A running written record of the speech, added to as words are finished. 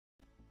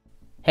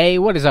Hey,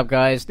 what is up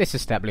guys, this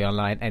is Stably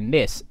Online and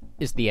this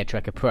is the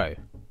Edtracker Pro.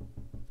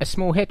 A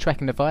small head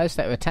tracking device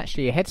that will attach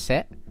to your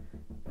headset,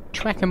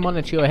 track and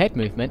monitor your head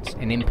movements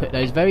and input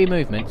those very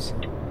movements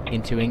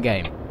into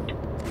in-game.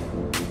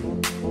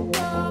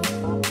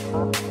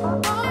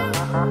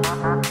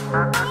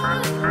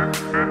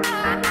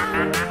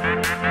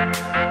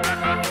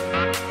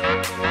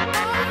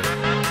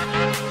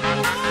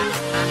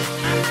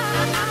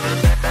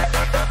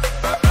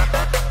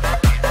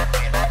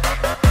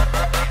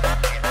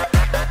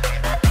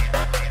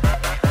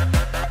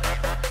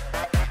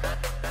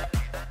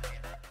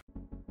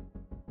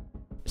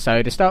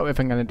 So to start with,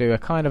 I'm going to do a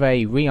kind of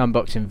a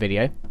re-unboxing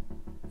video.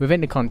 Within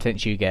the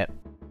contents you get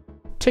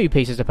 2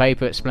 pieces of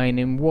paper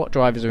explaining what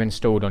drivers are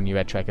installed on your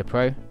Edtracker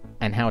Pro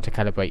and how to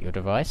calibrate your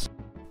device,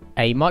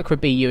 a micro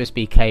B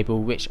USB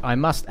cable, which I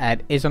must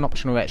add is an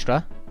optional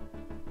extra,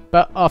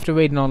 but after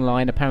reading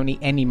online apparently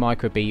any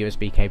micro B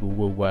USB cable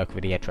will work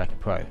with the Edtracker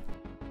Pro.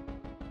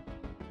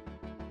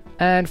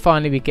 And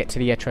finally we get to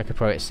the Edtracker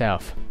Pro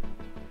itself.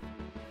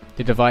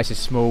 The device is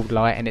small,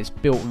 light and it's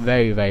built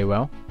very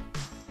well.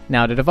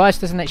 Now the device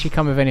doesn't actually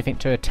come with anything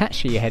to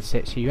attach to your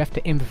headset, so you have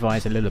to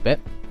improvise a little bit.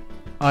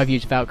 I've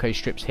used Velcro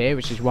strips here,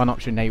 which is one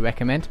option they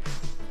recommend.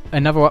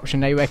 Another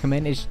option they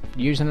recommend is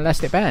using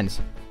elastic bands.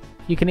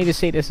 You can either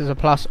see this as a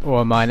plus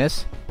or a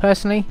minus.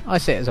 Personally, I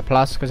see it as a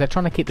plus because they're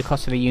trying to keep the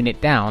cost of the unit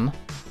down,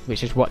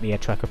 which is what the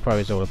Edtracker Pro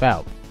is all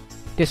about.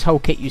 This whole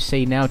kit you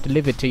see now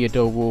delivered to your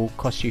door will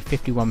cost you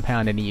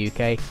 £51 in the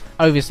UK.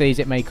 Overseas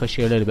it may cost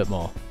you a little bit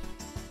more.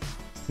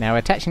 Now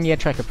attaching the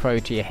Edtracker Pro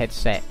to your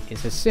headset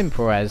is as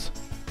simple as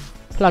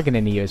plugging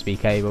in the USB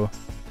cable,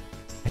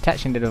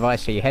 attaching the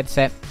device to your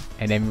headset,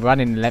 and then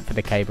running the length of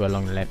the cable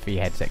along the length of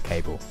your headset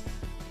cable.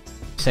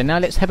 So now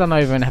let's head on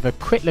over and have a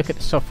quick look at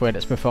the software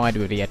that's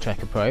provided with the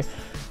Edtracker Pro.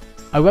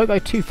 I won't go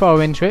too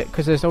far into it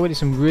because there's already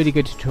some really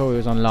good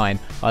tutorials online.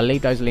 I'll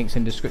leave those links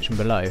in the description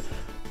below,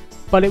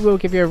 but it will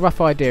give you a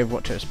rough idea of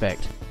what to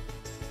expect.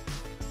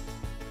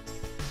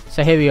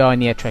 So here we are in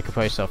the Edtracker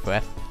Pro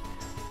software.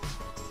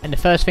 And the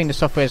first thing the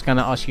software is going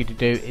to ask you to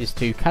do is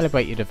to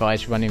calibrate your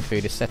device running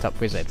through the setup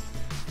wizard.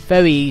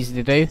 Very easy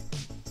to do,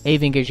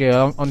 even gives you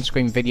an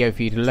on-screen video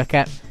for you to look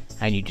at,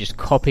 and you just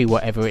copy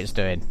whatever it's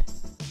doing.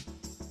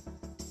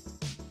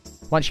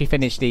 Once you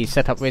finish the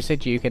setup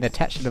wizard, you can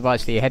attach the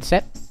device to your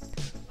headset.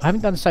 I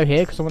haven't done so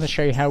here because I want to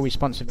show you how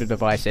responsive the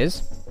device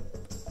is.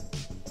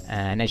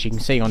 And as you can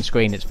see on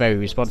screen, it's very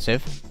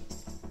responsive.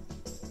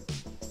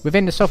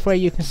 Within the software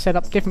you can set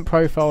up different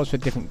profiles for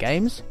different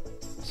games.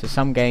 So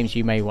some games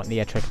you may want the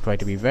Edtracker Pro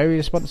to be very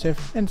responsive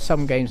and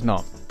some games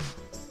not.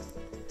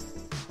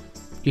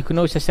 You can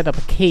also set up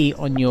a key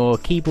on your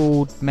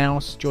keyboard,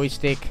 mouse,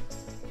 joystick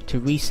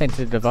to recenter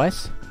the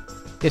device.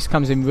 This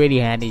comes in really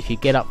handy if you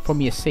get up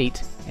from your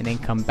seat and then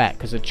come back,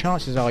 because the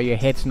chances are your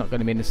head's not going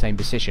to be in the same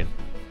position.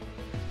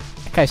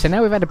 Okay, so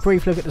now we've had a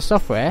brief look at the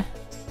software,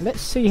 let's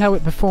see how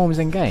it performs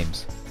in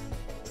games.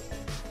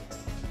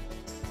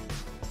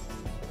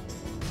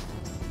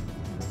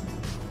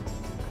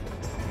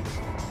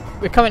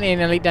 We're currently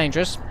in Elite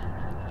Dangerous,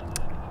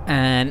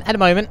 and at the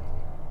moment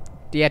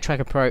the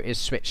Edtracker Pro is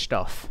switched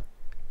off.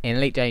 In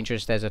Elite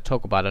Dangerous there's a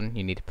toggle button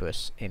you need to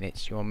push, and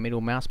it's your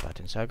middle mouse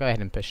button, so go ahead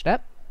and push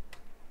that.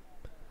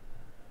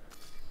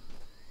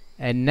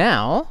 And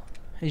now,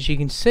 as you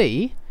can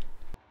see,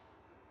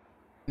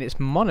 it's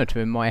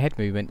monitoring my head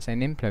movements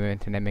and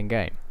implementing them in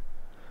game.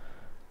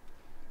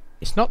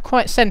 It's not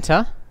quite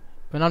center.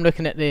 When I'm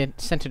looking at the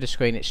center of the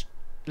screen it's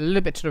a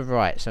little bit to the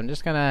right, so I'm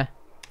just going to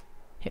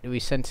hit the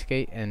recenter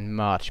key and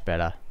much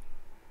better.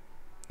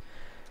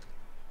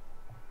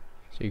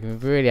 So you can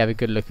really have a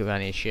good look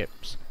around your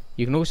ships.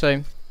 You can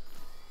also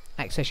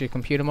access your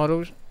computer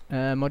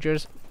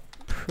modules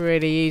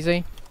pretty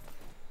easy,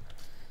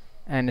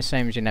 and the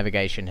same as your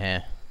navigation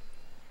here.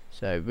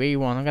 So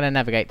rewind, I'm going to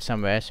navigate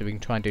somewhere so we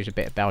can try and do a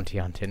bit of bounty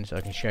hunting, so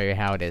I can show you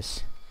how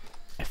this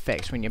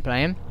affects when you're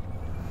playing.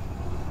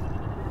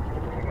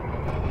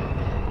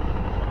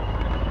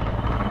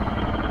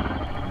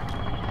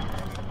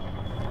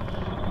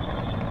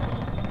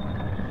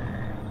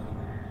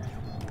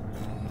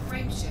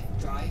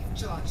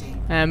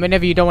 And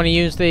whenever you don't want to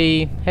use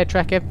the head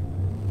tracker,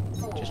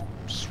 just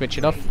switch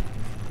it off.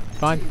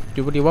 Fine,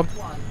 do what you want,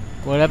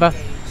 whatever.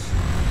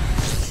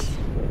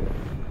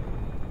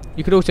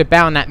 You could also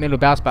bound that middle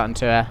mouse button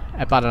to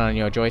a button on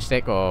your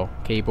joystick or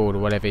keyboard or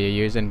whatever you're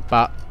using,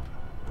 but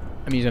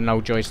I'm using an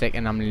old joystick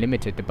and I'm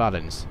limited to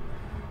buttons.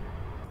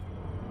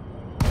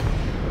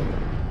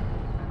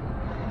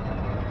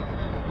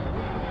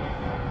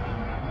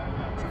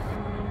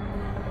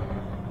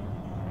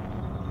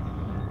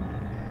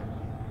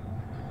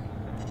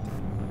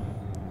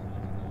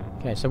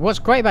 Okay, so what's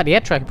great about the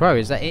Edtracker Pro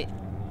is that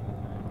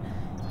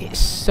it's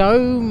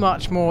so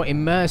much more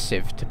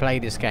immersive to play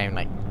this game,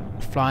 like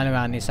flying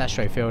around this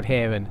astrofield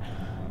here and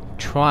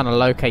trying to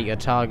locate your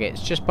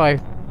targets just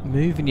by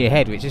moving your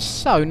head, which is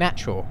so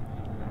natural.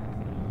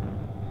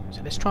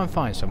 So let's try and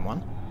find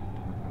someone.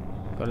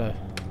 Got a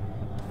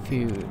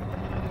few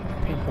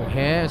people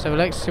here, so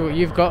let's see what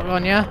you've got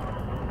on ya.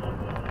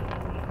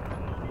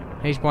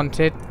 He's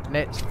wanted.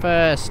 Let's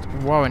first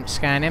warrant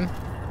scan him.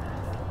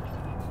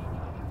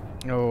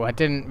 Oh, I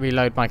didn't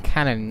reload my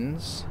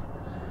cannons.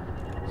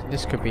 So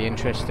this could be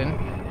interesting.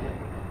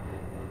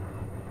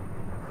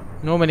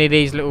 Normally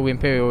these little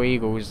Imperial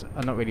Eagles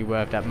are not really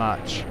worth that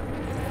much.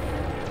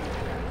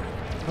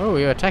 Oh,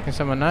 you're attacking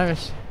someone now.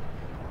 Let's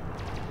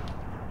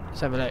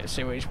have a look,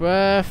 see what he's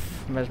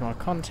worth. Where's my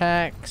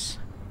contacts?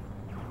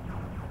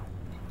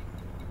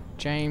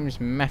 James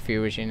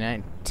Matthew is your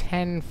name.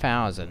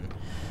 10,000.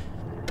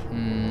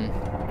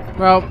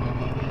 Well,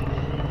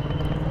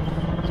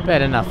 it's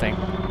better than nothing.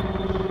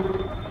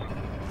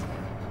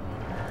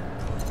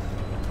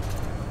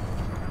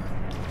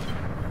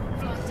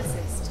 Flight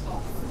assist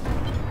off.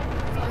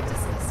 Flight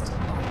assist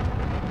on.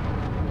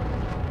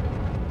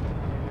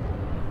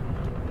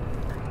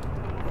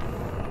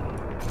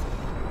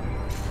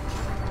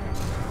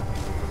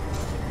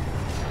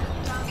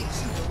 Target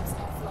shields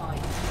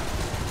offline.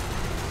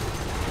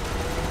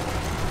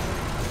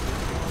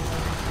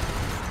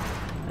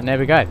 And there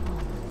we go.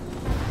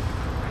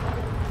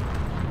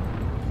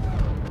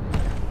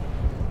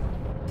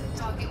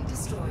 Target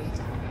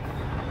destroyed.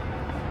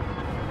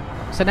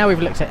 So now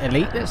we've looked at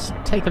Elite, let's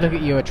take a look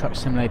at Euro Truck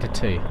Simulator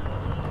 2.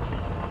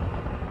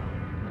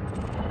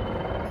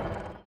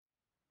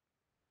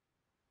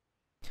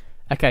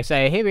 Okay,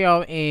 so here we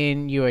are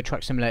in Euro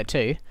Truck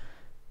Simulator 2.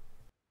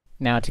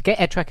 Now to get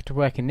Edtracker to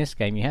work in this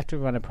game, you have to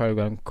run a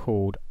program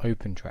called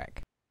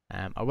OpenTrack.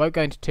 I won't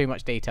go into too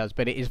much details,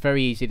 but it is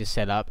very easy to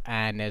set up,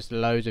 and there's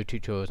loads of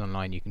tutorials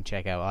online you can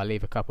check out. I'll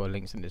leave a couple of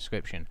links in the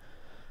description.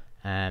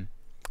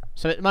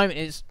 So at the moment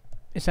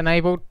it's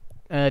enabled,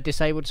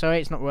 disabled, sorry,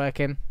 it's not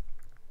working.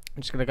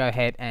 I'm just going to go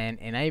ahead and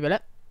enable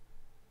it,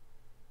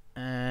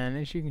 and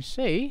as you can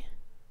see,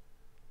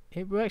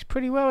 it works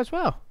pretty well as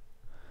well.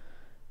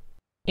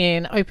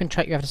 In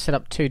OpenTrack you have to set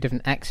up two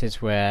different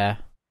axes where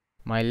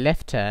my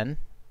left turn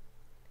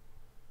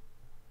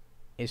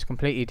is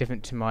completely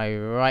different to my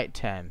right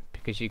turn,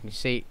 because you can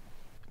see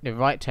the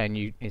right turn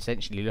you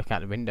essentially look out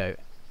the window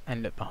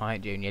and look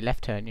behind you, and your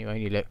left turn you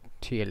only look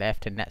to your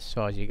left, and that's as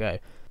far as you go.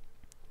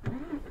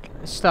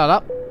 Let's start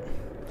up,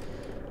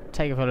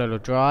 take it for a little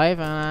drive,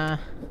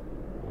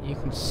 you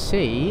can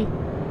see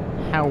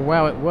how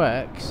well it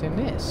works in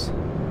this.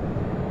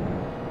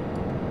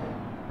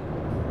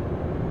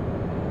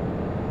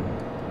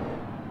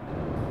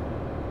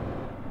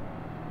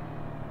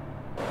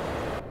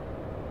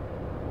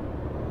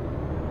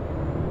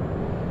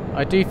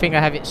 I do think I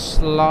have it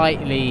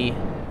slightly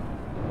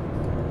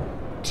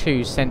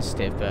too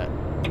sensitive, but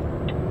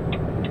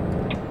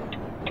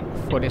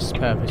for this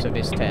purpose of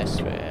this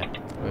test,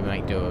 we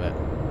make do of it.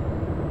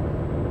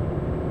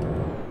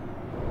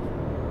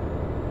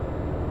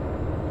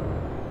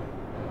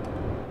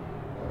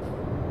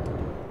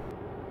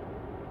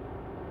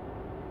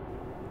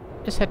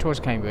 Let's head towards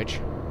Cambridge.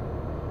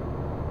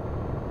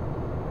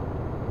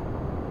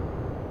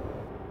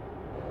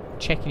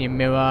 Checking your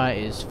mirror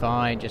is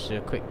fine, just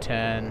a quick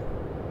turn.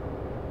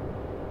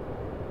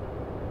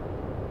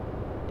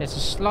 There's a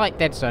slight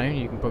dead zone,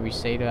 you can probably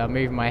see that I'm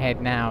moving my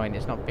head now and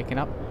it's not picking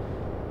up.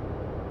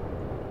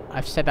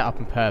 I've set that up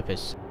on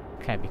purpose.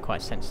 It can be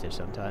quite sensitive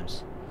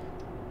sometimes.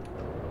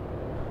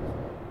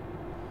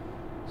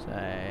 So,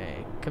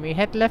 can we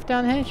head left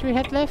down here? Should we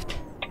head left?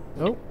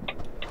 Oh.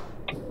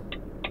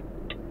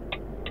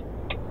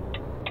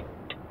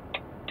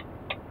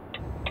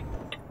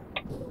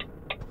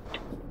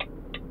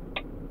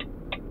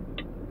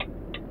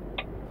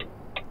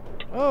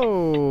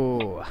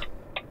 Oh,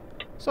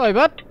 sorry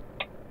bud,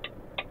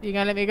 you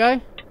gonna let me go?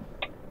 You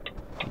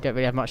don't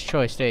really have much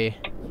choice, do you?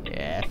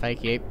 Yeah,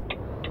 thank you.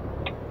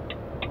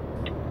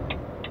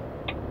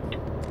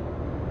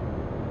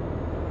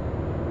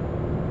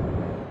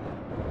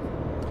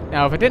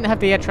 Now if I didn't have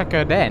the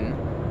Edtracker then,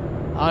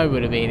 I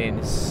would have been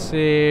in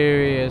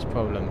serious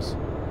problems.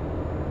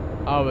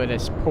 I would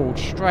have pulled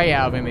straight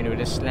out of him and it would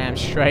have slammed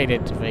straight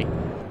into me.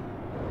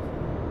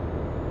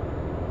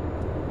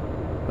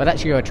 But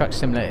that's Euro Truck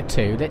Simulator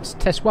 2. Let's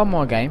test one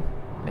more game.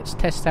 Let's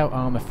test out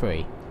Arma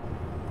 3.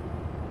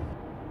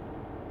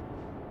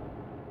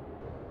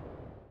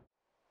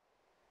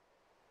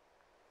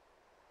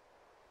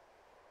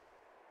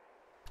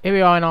 Here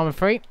we are in Arma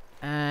 3,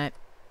 and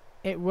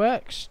it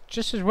works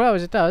just as well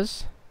as it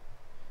does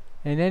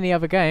in any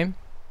other game.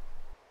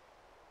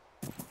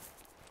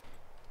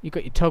 You've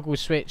got your toggle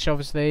switch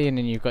obviously, and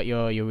then you've got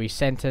your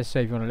recenter, so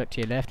if you want to look to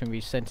your left and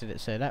recenter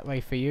it so that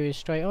way for you is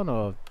straight on,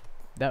 or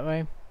that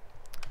way.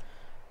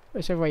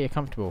 Whichever way you're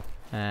comfortable.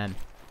 I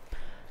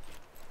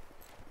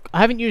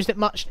haven't used it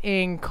much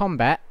in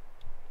combat,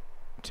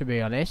 to be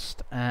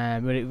honest,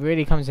 but it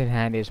really comes in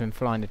handy is when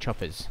flying the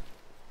choppers.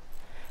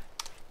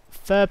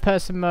 Third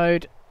person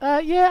mode,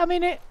 yeah, I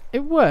mean it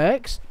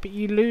works, but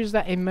you lose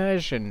that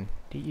immersion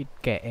that you'd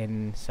get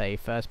in, say,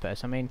 first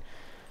person. I mean,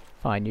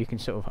 fine, you can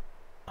sort of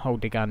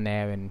hold the gun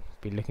there and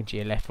be looking to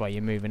your left while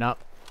you're moving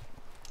up,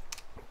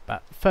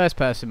 but first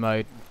person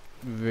mode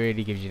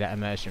really gives you that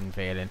immersion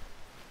feeling.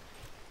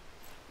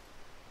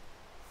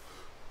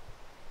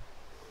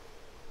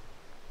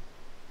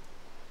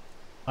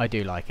 I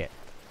do like it.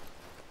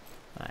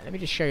 Right, let me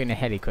just show you in the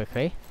heli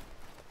quickly.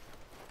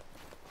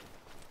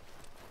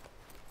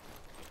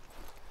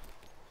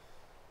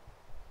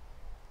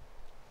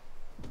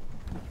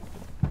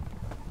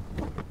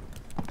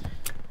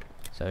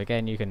 So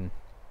again, you can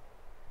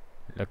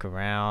look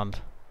around.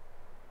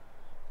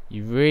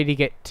 You really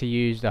get to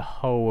use the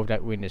whole of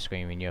that window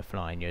screen when you're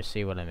flying. You'll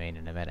see what I mean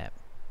in a minute.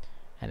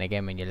 And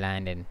again, when you're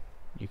landing,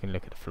 you can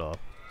look at the floor.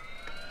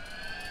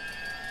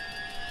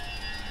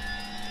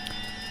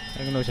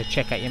 You can also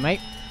check out your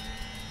mate.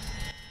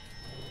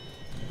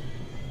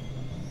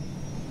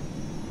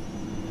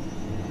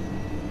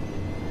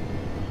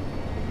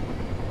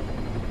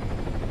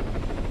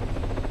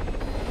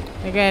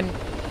 Again,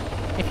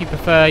 if you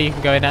prefer, you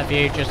can go in that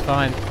view just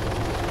fine.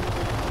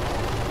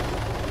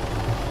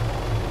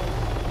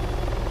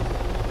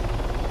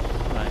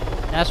 Right,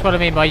 that's what I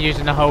mean by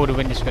using the whole of the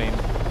window screen.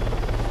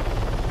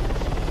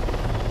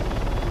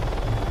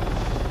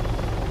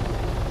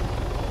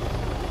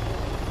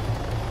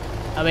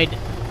 I mean,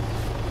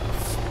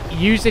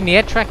 using the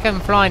Edtracker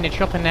and flying and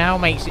chopping now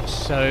makes it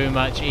so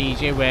much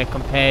easier, where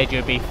compared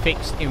you'll be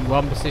fixed in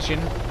one position.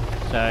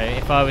 So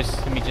if I was,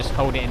 let me just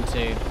hold it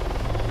into,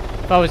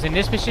 if I was in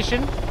this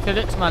position, to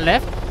look to my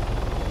left,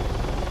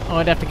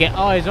 I'd have to get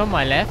eyes on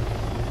my left,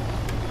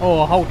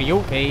 or hold the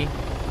Alt key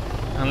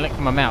and look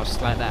for my mouse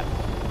like that.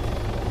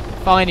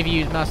 Fine if you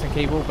use mouse and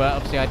keyboard, but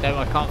obviously I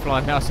can't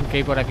fly mouse and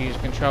keyboard, I have to use a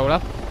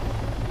controller.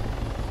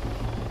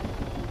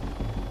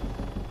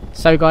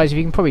 So guys, if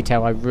you can probably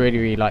tell, I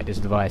really like this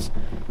device.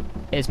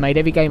 It's made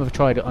every game I've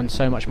tried on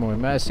so much more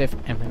immersive,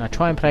 and when I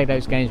try and play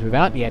those games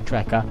without the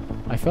Edtracker,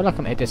 I feel like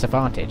I'm at a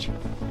disadvantage.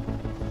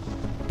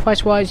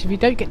 Price wise, if you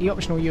don't get the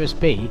optional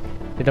USB,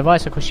 the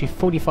device will cost you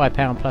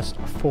 £45 plus a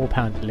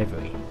 £4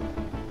 delivery.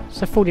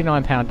 So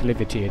 £49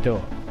 delivered to your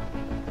door.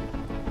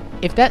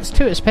 If that's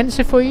too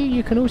expensive for you,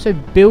 you can also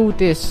build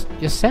this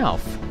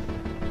yourself.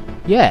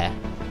 Yeah,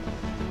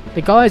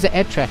 the guys at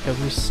Edtracker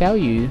will sell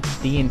you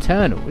the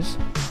internals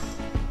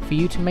for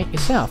you to make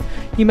yourself.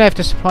 You may have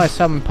to supply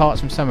some parts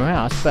from somewhere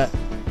else, but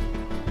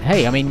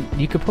hey, I mean,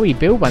 you could probably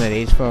build one of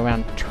these for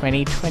around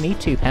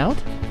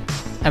 £22.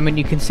 And when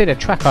you consider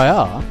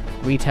TrackIR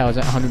retails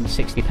at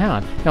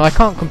 £160. Now I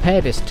can't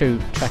compare this to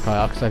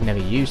TrackIR because I've never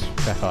used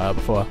TrackIR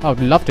before. I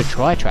would love to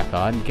try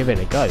TrackIR and give it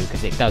a go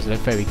because it does look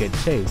very good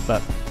too, but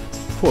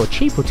for a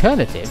cheap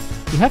alternative,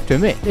 you have to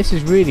admit this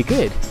is really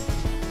good.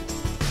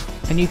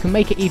 And you can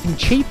make it even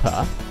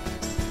cheaper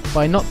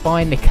by not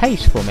buying the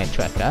case from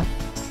Edtracker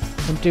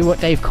and do what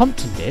Dave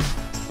Compton did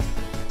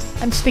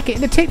and stick it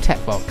in the Tic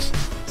Tac box.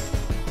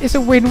 It's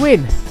a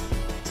win-win.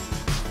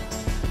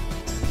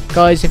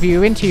 Guys, if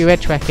you're into your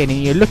Edtracking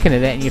and you're looking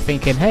at it and you're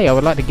thinking, hey, I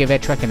would like to give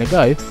Edtracking a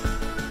go,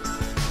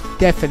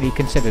 definitely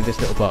consider this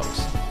little box.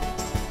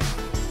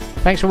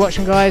 Thanks for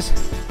watching guys.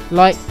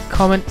 Like,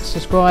 comment,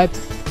 subscribe,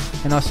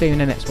 and I'll see you in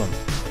the next one.